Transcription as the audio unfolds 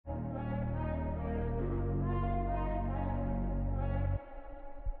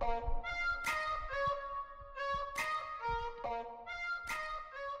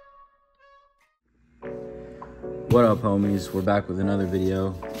What up, homies? We're back with another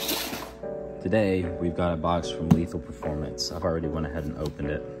video. Today we've got a box from Lethal Performance. I've already went ahead and opened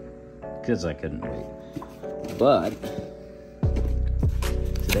it because I couldn't wait. But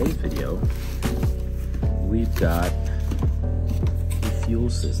today's video, we've got the fuel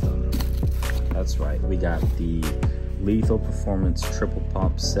system. That's right, we got the Lethal Performance triple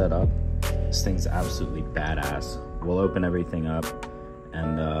pump setup. This thing's absolutely badass. We'll open everything up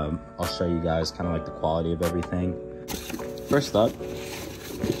and I'll show you guys kind of like the quality of everything. First up,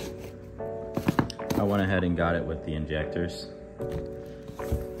 I went ahead and got it with the injectors.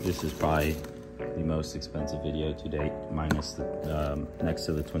 This is probably the most expensive video to date, minus the next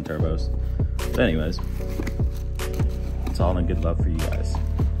to the twin turbos. But anyways, it's all in good love for you guys.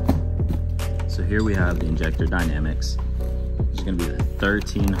 So here we have the injector dynamics. There's gonna be the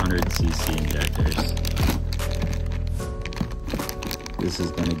 1300cc injectors. This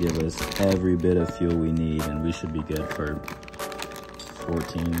is gonna give us every bit of fuel we need, and we should be good for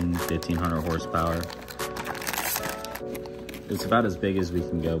 1500 horsepower. It's about as big as we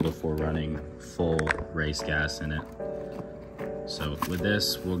can go before running full race gas in it. So with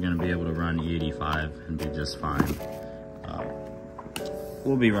this, we're gonna be able to run E85 and be just fine.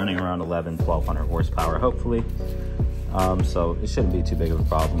 We'll be running around 1200 horsepower, hopefully. So it shouldn't be too big of a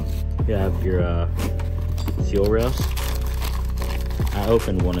problem. You have your fuel rails. I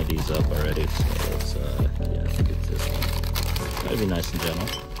opened one of these up already, so let's, yeah, I think it's this one. That'd be nice and gentle.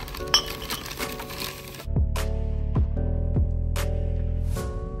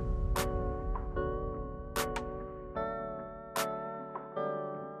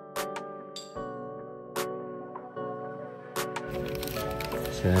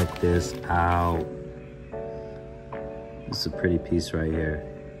 Check this out. This is a pretty piece right here.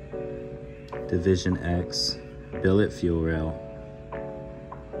 Division X billet fuel rail.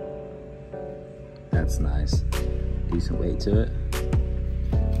 That's nice. Decent weight to it.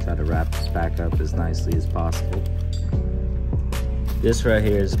 Try to wrap this back up as nicely as possible. This right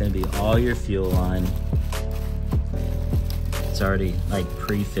here is going to be all your fuel line. It's already like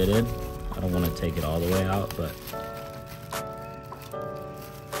pre-fitted. I don't want to take it all the way out, but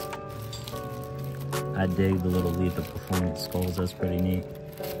I dig the little Lethal Performance skulls. That's pretty neat.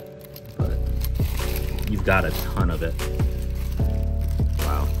 But you've got a ton of it.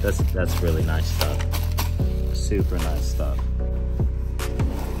 Wow, that's really nice stuff. Super nice stuff.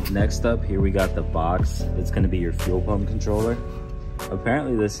 Next up, here we got the box. It's gonna be your fuel pump controller.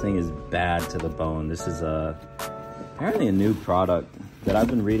 Apparently this thing is bad to the bone. This is apparently a new product that I've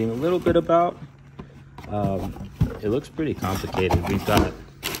been reading a little bit about. It looks pretty complicated.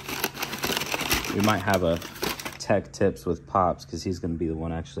 We might have a tech tips with Pops because he's gonna be the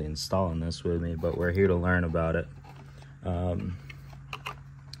one actually installing this with me, but we're here to learn about it.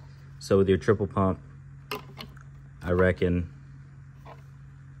 So with your triple pump, I reckon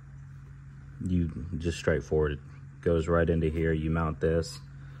you just straightforward. It goes right into here. You mount this,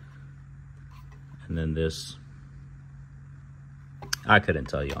 and then this. I couldn't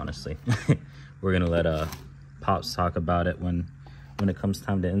tell you honestly. We're gonna let Pops talk about it when it comes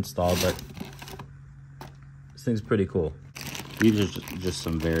time to install. But this thing's pretty cool. These are just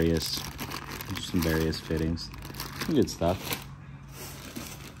some various fittings. Some good stuff.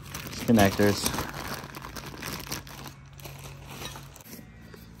 Connectors.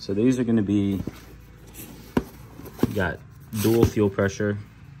 So these are going to be, you got dual fuel pressure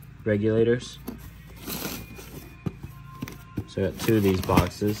regulators. So I got two of these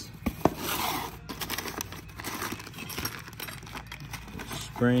boxes.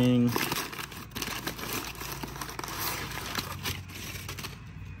 Spring.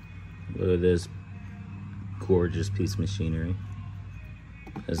 Look at this gorgeous piece of machinery.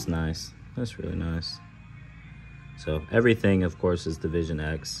 That's nice. That's really nice. So everything, of course, is Division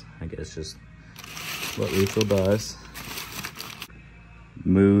X. I guess just what Lethal does.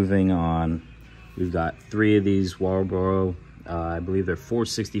 Moving on, we've got three of these Walboro. I believe they're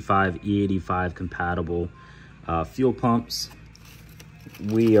 465 E85 compatible fuel pumps.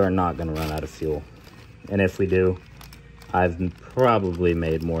 We are not going to run out of fuel, and if we do, I've probably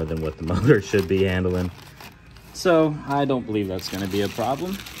made more than what the motor should be handling. So I don't believe that's going to be a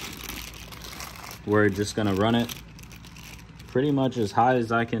problem. We're just going to run it pretty much as high as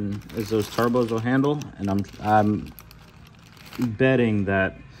those turbos will handle, and I'm betting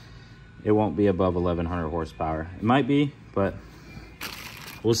that it won't be above 1100 horsepower. It might be, but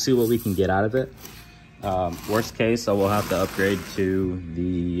we'll see what we can get out of it. Worst case, I will have to upgrade to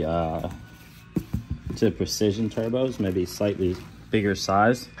the precision turbos, maybe slightly bigger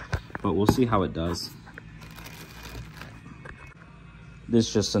size, but we'll see how it does. This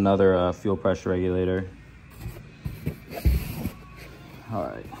is just another fuel pressure regulator. All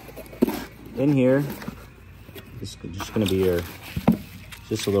right, in here, it's just gonna be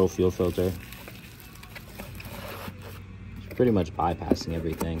just a little fuel filter. It's pretty much bypassing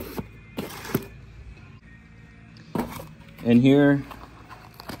everything. In here,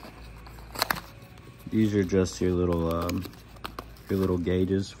 these are just your little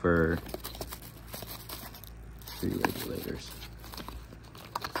gauges for your regulators.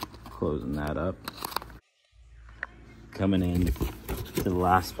 Closing that up. Coming in to the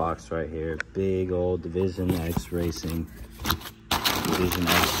last box right here, big old Division X Racing Division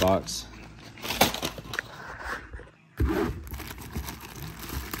X box.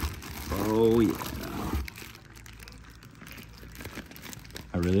 Oh yeah.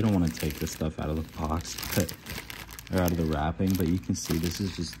 I really don't want to take this stuff out of the box, or out of the wrapping, but you can see this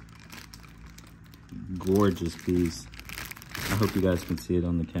is just gorgeous piece. I hope you guys can see it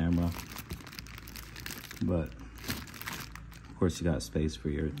on the camera, but of course you got space for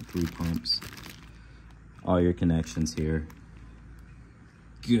your 3 pumps, all your connections here.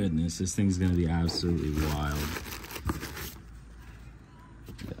 Goodness, this thing's gonna be absolutely wild.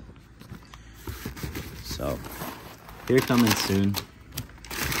 Yeah. So here coming soon,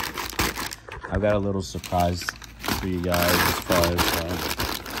 I've got a little surprise for you guys as far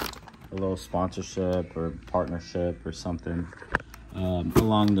as a little sponsorship or partnership or something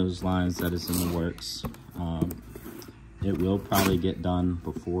along those lines that is in the works. It will probably get done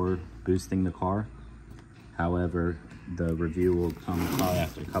before boosting the car. However, the review will come probably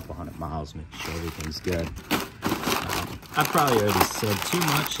after a couple 100 miles, make sure everything's good. I probably already said too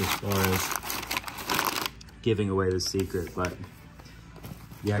much as far as giving away the secret, but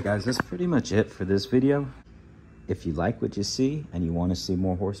yeah guys, that's pretty much it for this video. If you like what you see and you want to see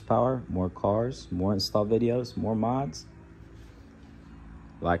more horsepower, more cars, more install videos, more mods,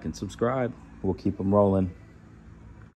 like and subscribe. We'll keep them rolling.